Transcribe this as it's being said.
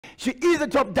She is a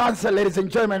top dancer, ladies and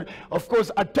gentlemen. Of course,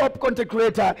 a top content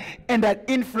creator and an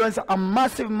influencer, a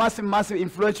massive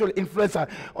influential influencer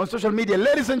on social media.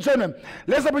 Ladies and gentlemen,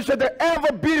 let's appreciate the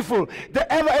ever beautiful,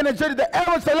 the ever energetic, the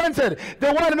ever talented,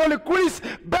 the one and only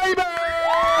Krisbaby!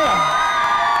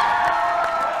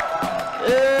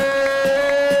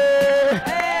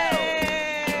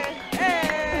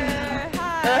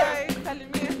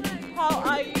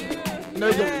 No,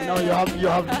 you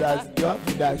have to dance. You have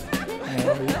to dance.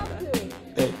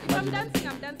 Hey, I'm dancing.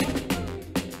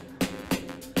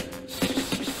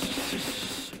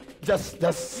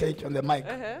 Just say it on the mic.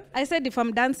 I said if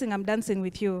I'm dancing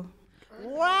with you.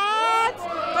 What?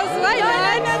 Why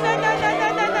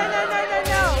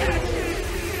No.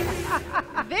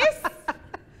 This?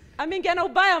 I mean, get no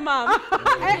buyer, mom.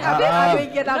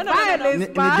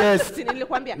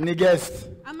 Ni guest.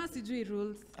 Ama sijui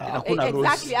rules.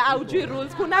 Exactly. Ujui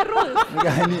rules. Kuna rules.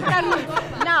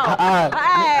 Now.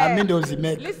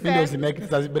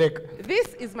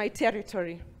 This is my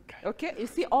territory. Okay? You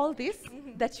see all this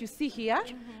that you see here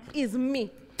is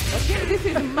me. Okay? This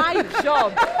is my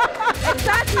job.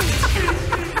 Exactly.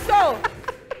 So,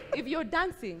 if you're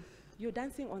dancing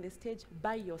on the stage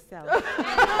by yourself.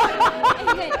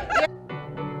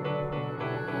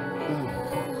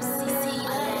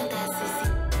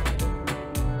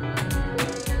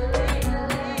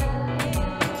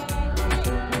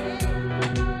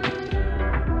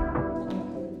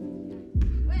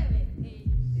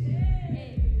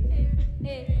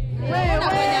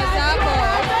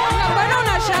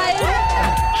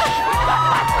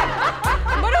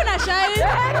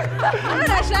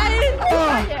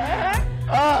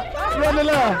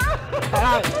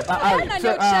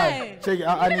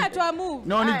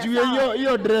 No, need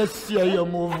your dress here, your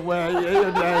move. Where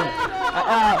your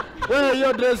dress? Where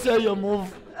your dress here, your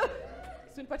move?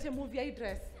 Soon, put your move your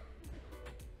dress.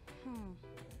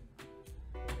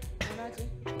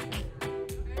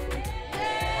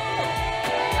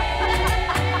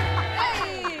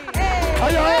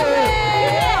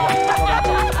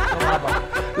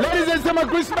 Ladies and gentlemen,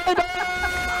 Krisbaby!